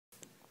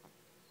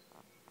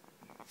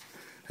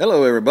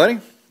Hello everybody.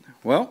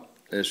 Well,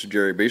 this is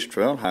Jerry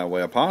Biesterfeld,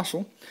 Highway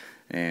Apostle,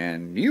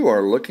 and you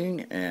are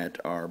looking at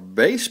our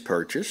base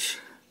purchase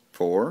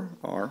for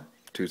our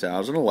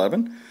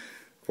 2011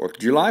 4th of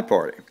July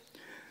party.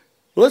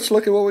 Let's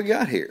look at what we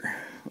got here.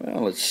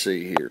 Well, let's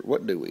see here.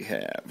 What do we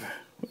have?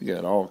 We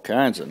got all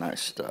kinds of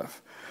nice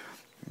stuff.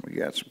 We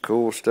got some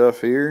cool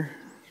stuff here,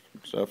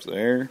 stuff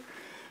there,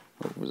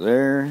 over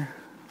there,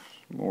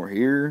 more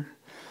here.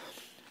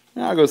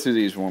 Now I'll go through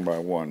these one by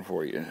one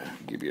for you,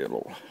 give you a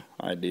little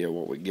idea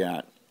what we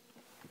got.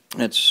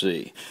 Let's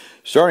see.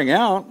 Starting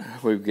out,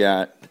 we've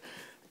got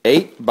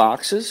 8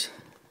 boxes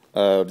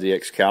of the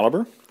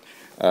Excalibur.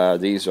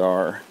 These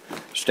are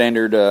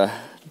standard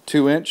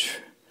 2-inch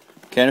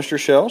canister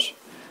shells.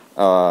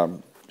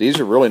 These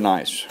are really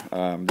nice.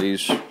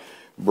 These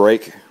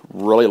break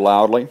really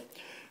loudly.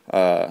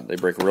 They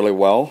break really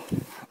well.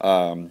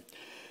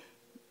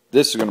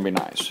 This is going to be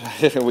nice.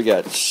 We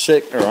got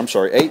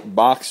 8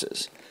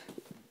 boxes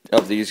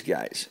of these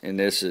guys, and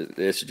this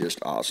is just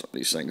awesome.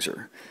 These things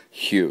are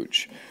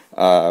huge.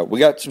 We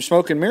got some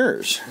smoke and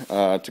mirrors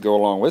to go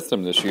along with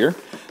them this year.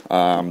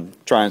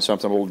 Trying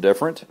something a little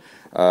different.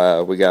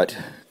 We got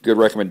good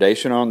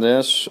recommendation on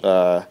this,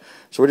 so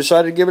we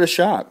decided to give it a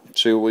shot.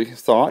 See what we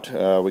thought.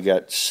 We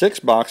got 6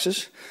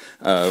 boxes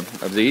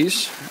of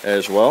these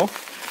as well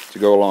to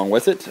go along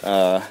with it.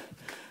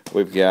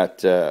 We've got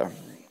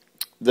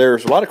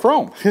there's a lot of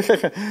chrome.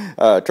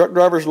 Truck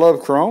drivers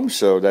love chrome,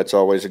 so that's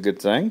always a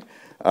good thing.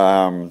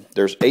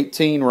 There's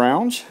 18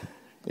 rounds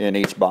in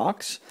each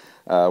box.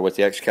 With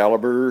the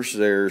Excaliburs,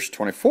 there's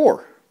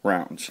 24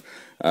 rounds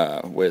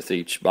with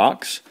each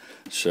box.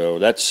 So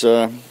that's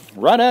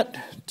right at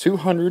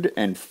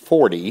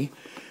 240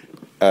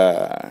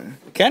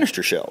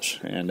 canister shells,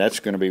 and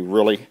that's going to be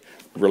really,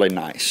 really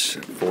nice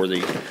for the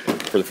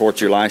 4th of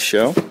July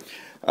show.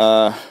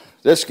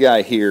 This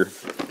guy here,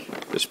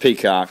 this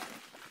Peacock,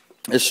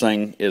 this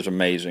thing is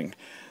amazing.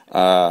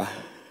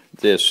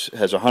 This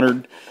has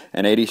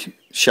 180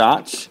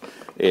 shots.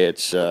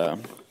 It's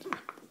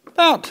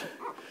about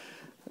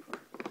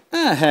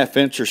a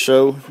half-inch or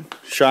so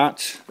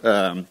shots,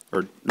 or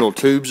little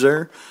tubes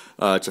there.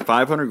 It's a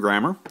 500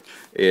 grammer.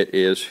 It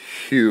is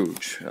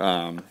huge.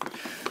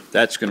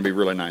 That's going to be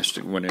really nice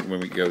when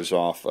it goes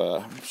off.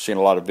 Seen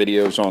a lot of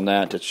videos on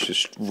that. It's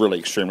just really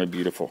extremely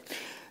beautiful.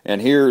 And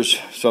here's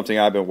something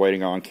I've been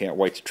waiting on. Can't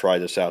wait to try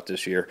this out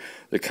this year.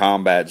 The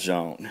Combat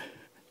Zone.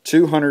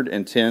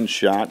 210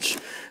 shots.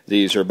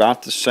 These are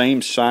about the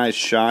same size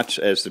shots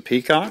as the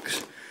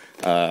Peacocks.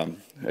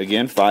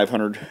 Again,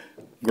 500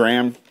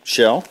 gram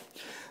shell,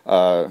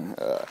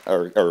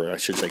 or I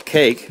should say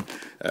cake,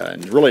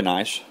 and really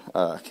nice.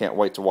 Can't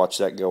wait to watch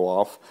that go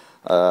off.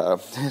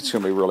 It's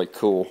going to be really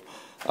cool.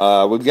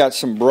 We've got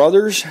some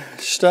Brothers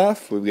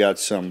stuff. We've got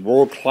some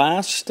World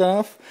Class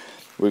stuff.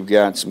 We've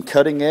got some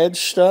Cutting Edge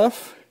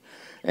stuff.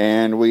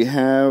 And we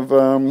have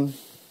some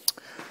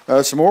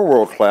more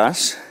World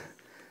Class,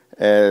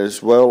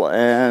 as well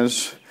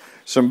as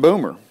some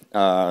Boomer.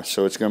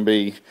 So it's going to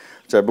be,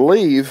 which I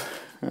believe,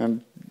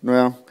 and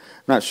well,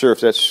 I'm not sure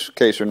if that's the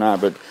case or not,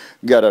 but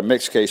we've got a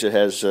mixed case that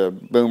has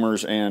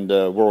Boomers and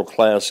World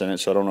Class in it,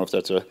 so I don't know if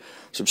that's a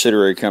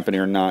subsidiary company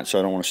or not, so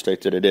I don't want to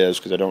state that it is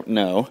because I don't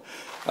know.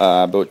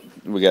 But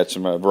we got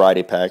some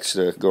variety packs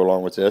to go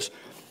along with this.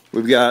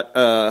 We've got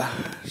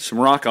some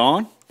Rock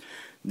On.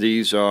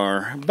 These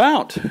are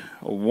about a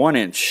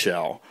 1-inch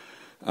shell.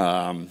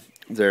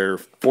 They're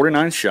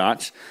 49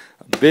 shots.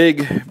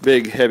 Big,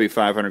 heavy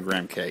 500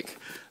 gram cake.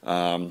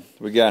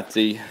 We got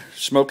the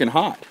Smoking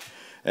Hot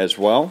as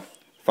well,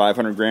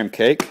 500 gram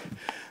cake.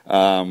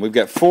 We've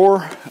got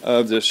 4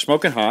 of the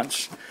Smoking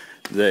Hots.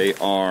 They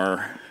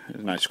are a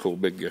nice, cool,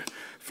 big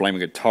flaming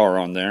guitar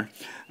on there.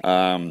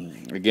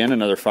 Again,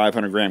 another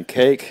 500 gram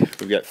cake.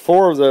 We've got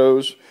 4 of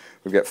those.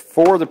 We've got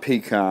 4 of the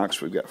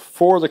Peacocks. We've got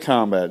 4 of the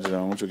Combat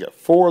Zones. We've got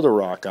 4 of the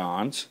Rock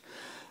Ons.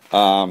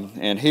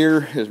 And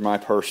here is my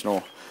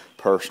personal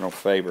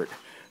favorite,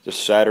 the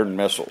Saturn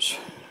Missiles.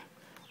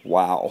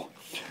 Wow.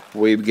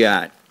 We've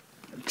got,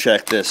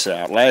 check this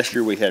out. Last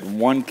year we had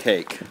 1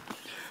 cake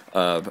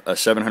of a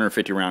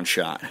 750 round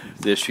shot.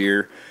 This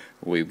year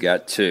we've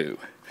got 2.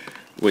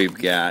 We've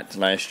got,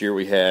 last year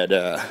we had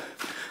a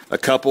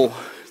couple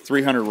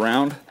 300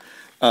 round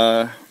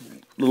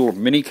little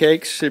mini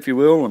cakes, if you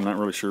will. I'm not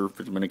really sure if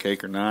it's a mini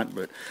cake or not,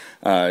 but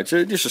it's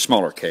just a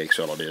smaller cake,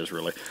 so all it is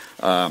really.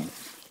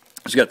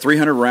 It's got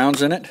 300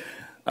 rounds in it.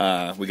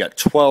 We got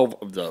 12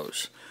 of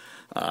those.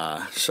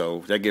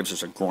 So that gives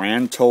us a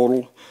grand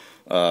total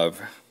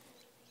of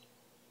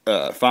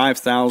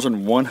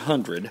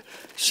 5,100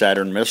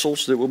 Saturn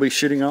missiles that we'll be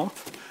shooting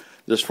off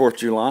this 4th of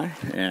July,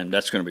 and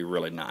that's going to be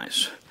really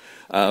nice.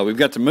 We've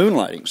got the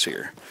Moonlightings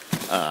here.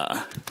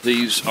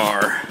 These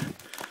are,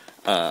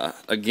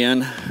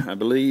 again, I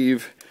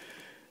believe,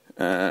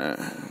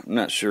 I'm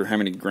not sure how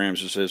many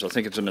grams this is. I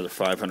think it's another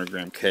 500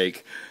 gram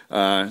cake.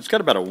 It's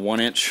got about a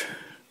 1-inch,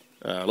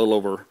 a little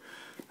over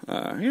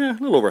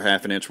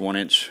half an inch,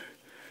 1-inch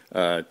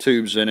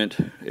tubes in it.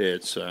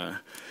 It's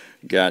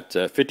Got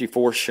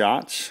 54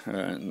 shots,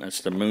 and that's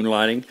the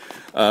moonlighting.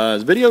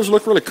 The videos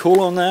look really cool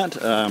on that.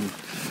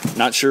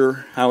 Not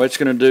sure how it's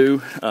going to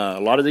do. A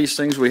lot of these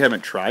things we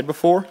haven't tried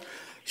before,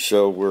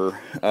 so we're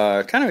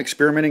kind of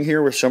experimenting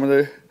here with some of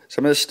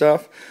this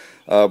stuff.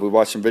 We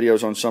watched some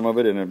videos on some of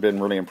it and have been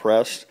really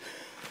impressed.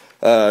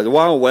 The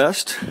Wild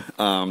West,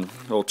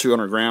 little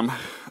 200-gram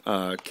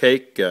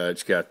cake.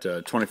 It's got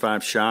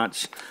 25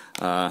 shots.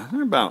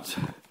 They're about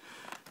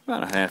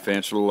a half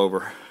inch, a little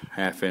over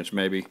half-inch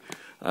maybe.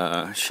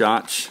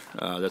 Shots.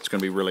 That's going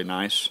to be really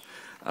nice.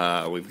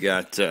 We've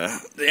got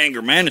the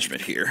anger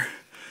management here.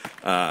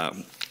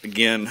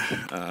 Again,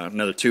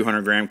 another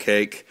 200-gram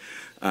cake.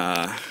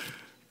 Let's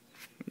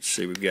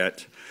see, we've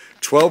got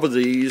 12 of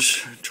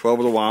these, 12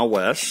 of the Wild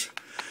West,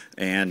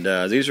 and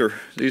these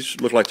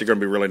look like they're going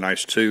to be really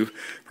nice too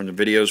from the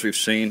videos we've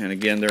seen. And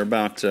again, they're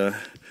about a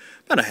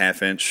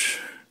half-inch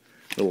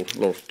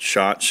little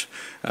shots,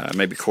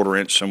 maybe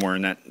quarter-inch, somewhere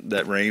in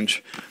that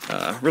range.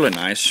 Really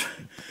nice.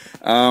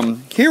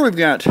 Here we've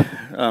got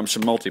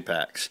some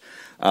multi-packs.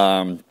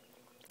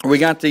 We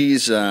got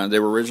these, they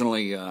were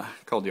originally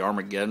called the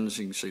Armageddons.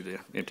 You can see the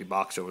empty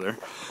box over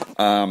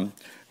there.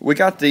 We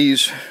got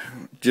these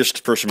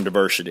just for some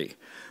diversity.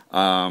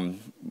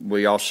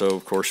 We also,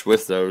 of course,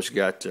 with those,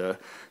 got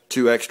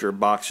 2 extra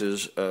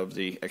boxes of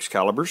the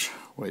Excaliburs,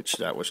 which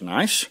that was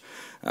nice.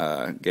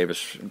 Gave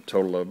us a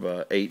total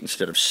of 8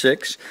 instead of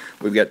 6.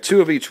 We've got 2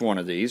 of each one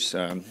of these.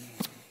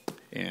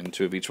 And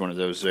 2 of each one of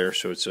those there,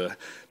 so it's a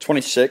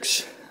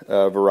 26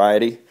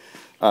 variety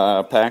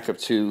pack of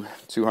 2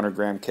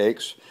 200-gram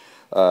cakes.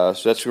 So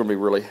that's going to be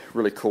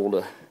really cool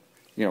to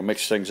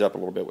mix things up a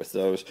little bit with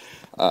those.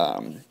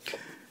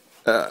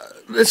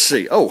 Let's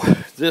see. Oh,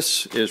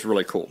 this is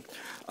really cool.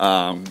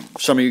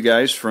 Some of you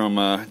guys from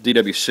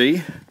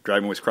DWC,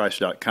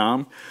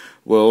 DrivingWithChrist.com,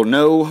 will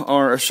know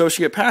our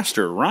associate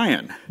pastor,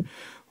 Ryan.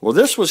 Well,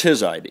 this was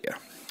his idea,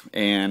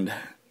 and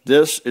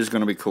this is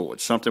going to be cool.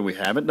 It's something we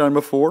haven't done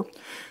before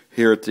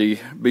here at the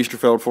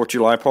Biesterfeld 4th of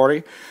July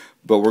party,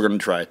 but we're going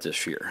to try it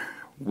this year.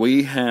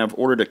 We have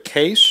ordered a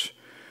case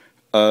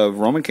of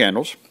Roman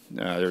candles.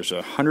 There's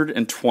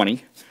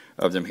 120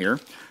 of them here,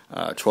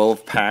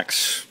 12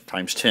 packs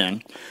times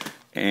 10,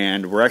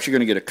 and we're actually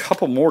going to get a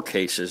couple more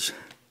cases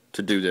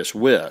to do this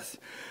with.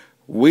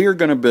 We are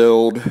going to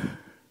build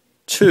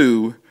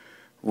 2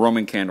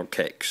 Roman candle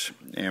cakes,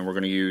 and we're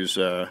going to use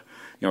a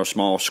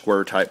small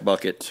square type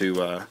bucket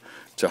to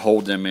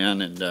hold them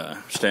in and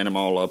stand them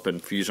all up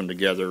and fuse them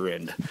together,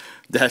 and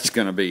that's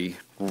going to be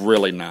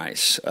really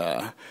nice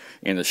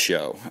in the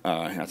show.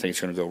 I think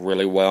it's going to go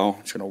really well.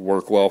 It's going to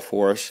work well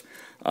for us.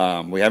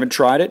 We haven't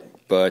tried it,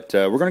 but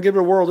we're going to give it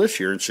a whirl this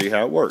year and see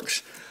how it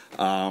works.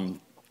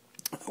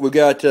 We've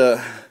got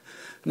a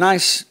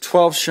nice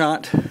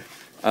 12-shot.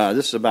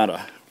 This is about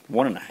a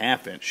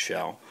 1.5-inch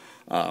shell.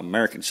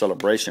 American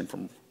Celebration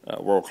from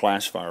World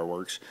Class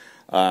Fireworks.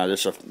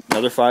 This is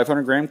another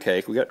 500-gram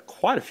cake. We got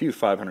quite a few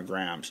 500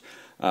 grams,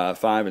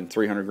 5 and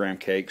 300-gram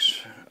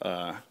cakes,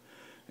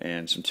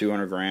 and some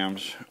 200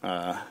 grams.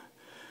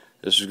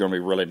 This is going to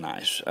be really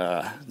nice.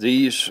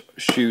 These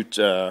shoot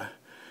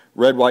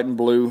red, white, and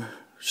blue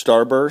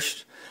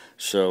starburst,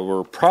 so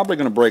we're probably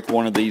going to break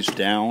one of these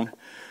down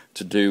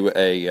to do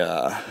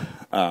a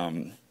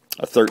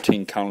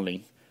 13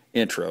 colony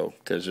intro,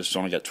 because it's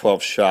only got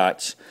 12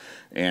 shots,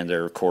 and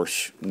they're, of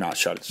course, not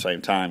shot at the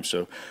same time.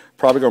 So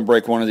probably going to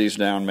break one of these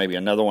down, maybe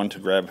another one to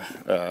grab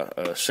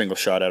a single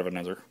shot out of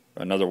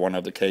another one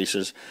of the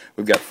cases.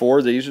 We've got 4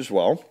 of these as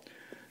well.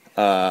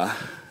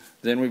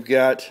 Then we've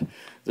got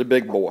the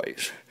big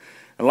boys.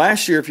 And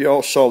last year, if you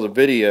all saw the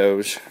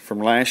videos from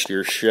last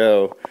year's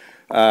show,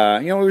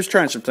 we was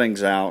trying some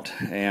things out,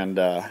 and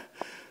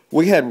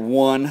we had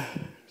one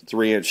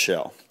 3-inch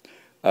shell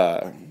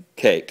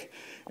cake.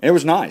 And it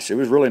was nice. It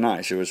was really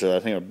nice. It was, I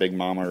think, a Big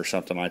Mama or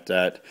something like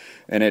that.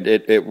 And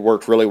it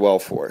worked really well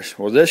for us.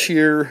 Well, this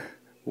year,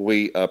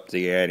 we upped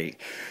the ante.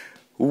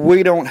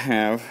 We don't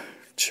have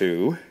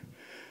 2.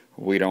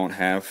 We don't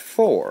have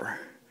 4.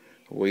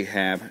 We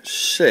have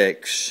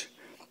 6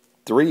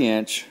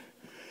 3-inch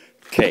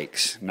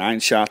cakes, 9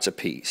 shots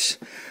apiece.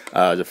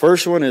 The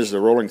first one is the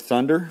Rolling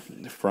Thunder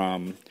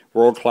from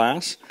World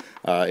Class.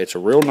 It's a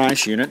real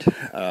nice unit.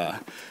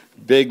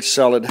 Big,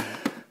 solid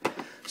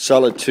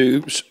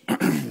tubes.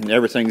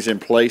 Everything's in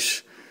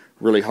place,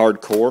 really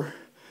hardcore.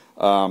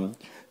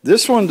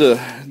 This one,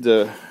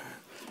 the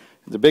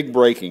big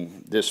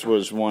breaking, this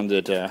was one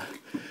that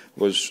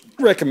was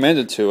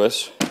recommended to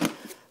us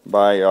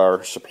by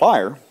our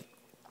supplier,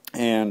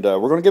 and we're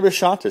going to give it a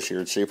shot this year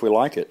and see if we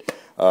like it.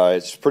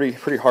 It's pretty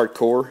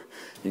hardcore.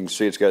 You can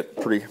see it's got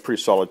pretty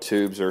solid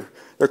tubes. They're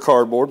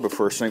cardboard, but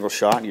for a single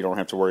shot, you don't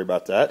have to worry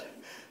about that.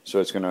 So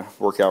it's going to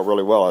work out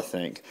really well, I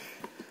think.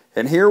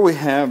 And here we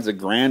have the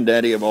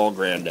granddaddy of all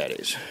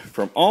granddaddies.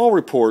 From all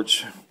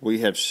reports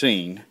we have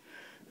seen,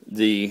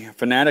 the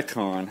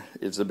Fanaticon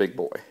is the big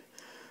boy.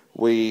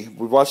 We've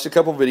watched a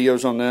couple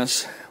videos on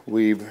this.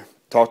 We've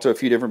talked to a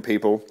few different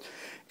people,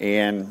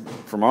 and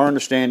from our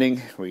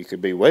understanding, we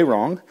could be way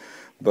wrong,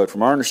 but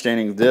from our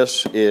understanding,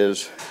 this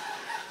is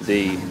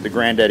the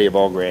granddaddy of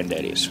all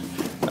granddaddies.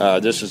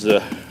 This is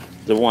the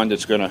one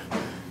that's going to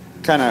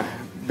kind of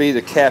be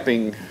the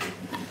capping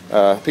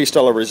piece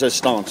de la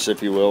resistance,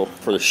 if you will,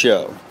 for the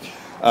show.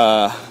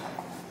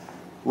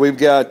 We've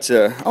got,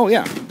 oh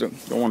yeah,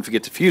 don't want to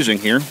forget the fusing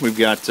here. We've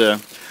got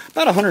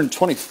about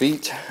 120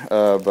 feet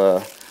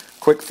of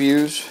quick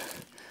fuse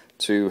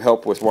to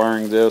help with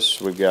wiring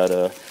this. We've got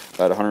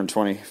about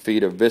 120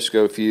 feet of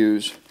visco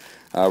fuse.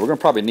 We're going to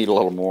probably need a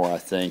little more, I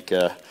think,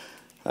 to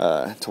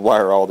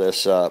wire all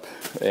this up.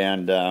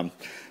 And,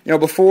 you know,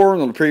 before,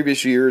 in the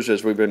previous years,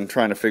 as we've been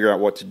trying to figure out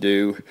what to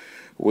do,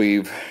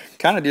 we've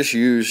kind of just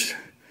used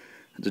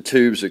the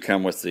tubes that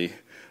come with the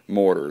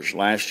mortars.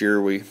 Last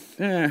year, we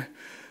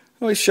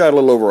shot a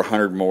little over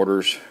 100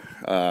 mortars,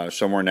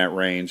 somewhere in that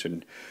range.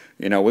 And,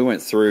 you know, we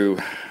went through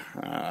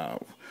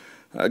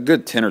a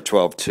good 10 or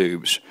 12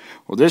 tubes.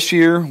 Well, this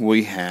year,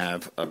 we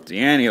have upped the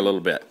ante a little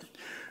bit.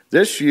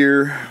 This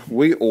year,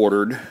 we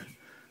ordered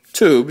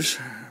tubes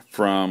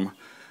from,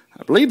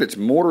 I believe it's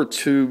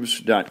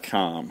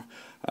mortartubes.com.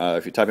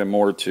 If you type in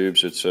mortar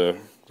tubes, it's the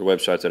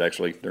website that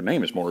actually, their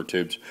name is Mortar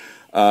Tubes.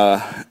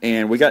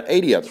 And we got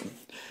 80 of them.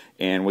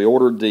 And we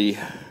ordered the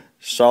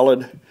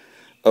solid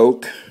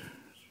oak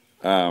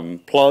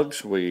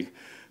plugs. We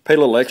paid a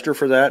little extra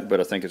for that, but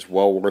I think it's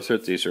well worth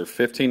it. These are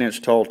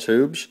 15-inch tall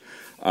tubes.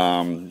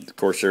 Of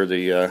course, they're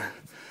the,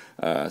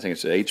 I think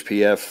it's the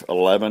HPF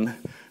 11,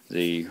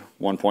 the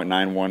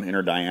 1.91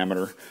 inner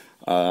diameter.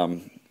 We're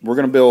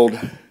going to build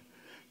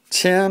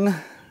 6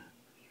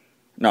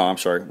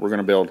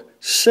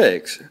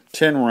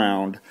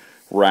 10-round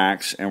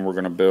racks, and we're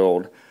going to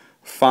build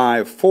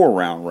 5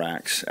 4-round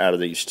racks out of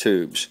these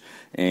tubes.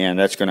 And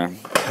that's going to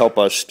help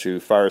us to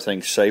fire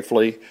things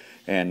safely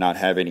and not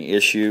have any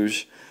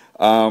issues.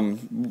 All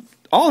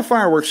the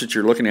fireworks that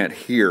you're looking at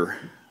here,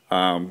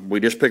 we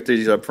just picked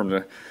these up from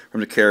the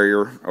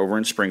carrier over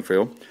in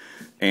Springfield.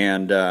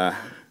 And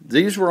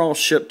these were all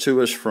shipped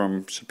to us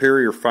from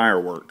Superior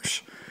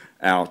Fireworks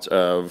out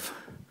of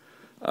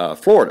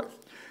Florida.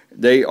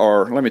 They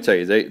are, let me tell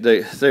you,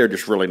 they are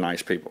just really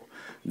nice people.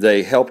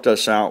 They helped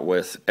us out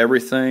with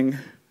everything.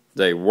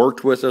 They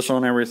worked with us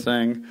on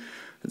everything.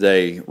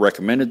 They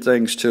recommended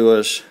things to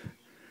us.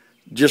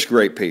 Just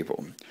great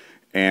people.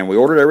 And we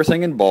ordered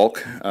everything in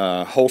bulk,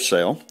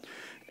 wholesale.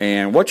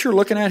 And what you're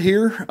looking at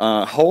here,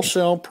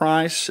 wholesale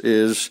price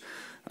is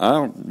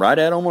right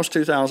at almost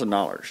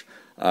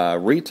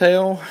 $2,000.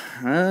 Retail,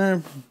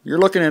 you're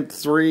looking at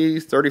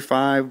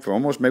 $335,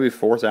 almost maybe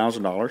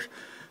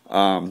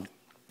 $4,000.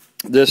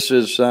 This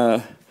is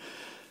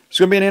it's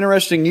going to be an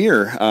interesting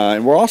year,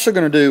 and we're also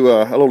going to do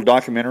a little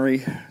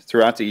documentary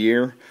throughout the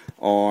year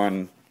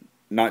on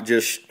not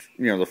just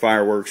the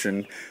fireworks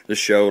and the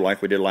show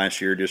like we did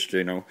last year, just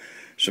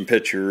some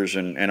pictures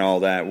and all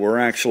that. We're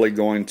actually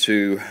going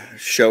to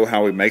show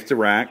how we make the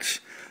racks.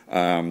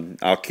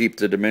 I'll keep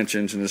the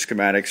dimensions and the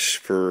schematics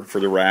for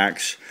the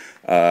racks.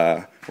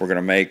 We're going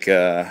to make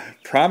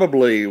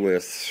probably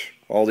with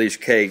all these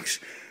cakes.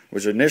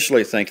 Was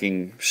initially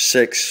thinking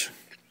 6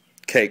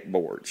 cake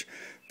boards.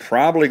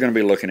 Probably going to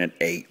be looking at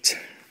 8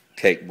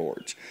 cake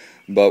boards.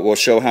 But we'll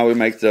show how we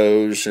make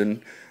those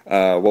and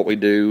what we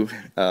do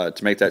to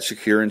make that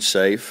secure and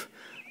safe,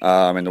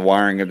 and the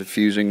wiring of the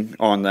fusing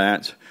on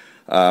that.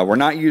 We're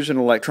not using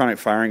an electronic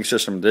firing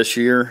system this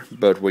year,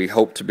 but we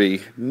hope to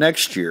be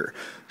next year.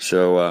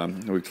 So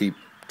we keep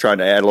trying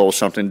to add a little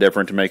something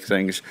different to make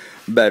things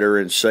better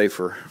and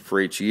safer for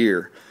each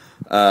year.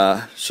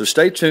 So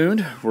stay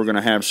tuned. We're going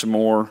to have some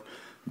more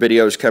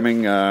videos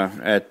coming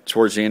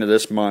towards the end of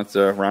this month,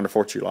 around the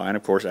 4th of July, and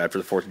of course after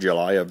the 4th of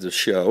July of the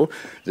show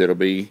that'll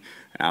be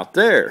out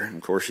there. And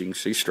of course you can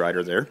see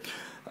Strider there.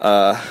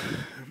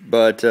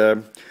 But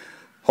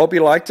hope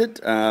you liked it.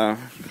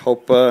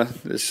 Hope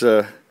this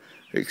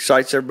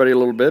excites everybody a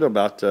little bit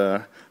about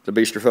the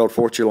Biesterfeld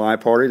 4th of July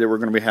party that we're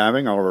going to be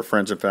having. All of our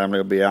friends and family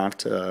will be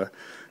out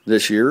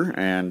this year,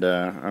 and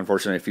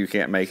unfortunately a few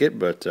can't make it,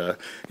 but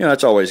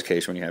that's always the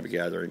case when you have a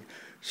gathering.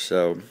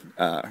 So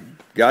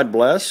God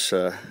bless.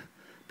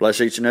 Bless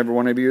each and every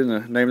one of you in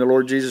the name of the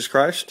Lord Jesus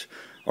Christ,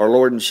 our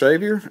Lord and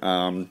Savior.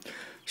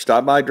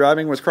 Stop by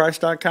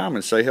drivingwithchrist.com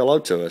and say hello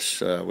to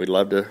us. We'd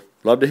love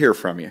to hear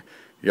from you.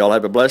 Y'all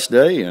have a blessed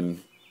day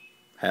and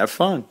have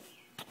fun.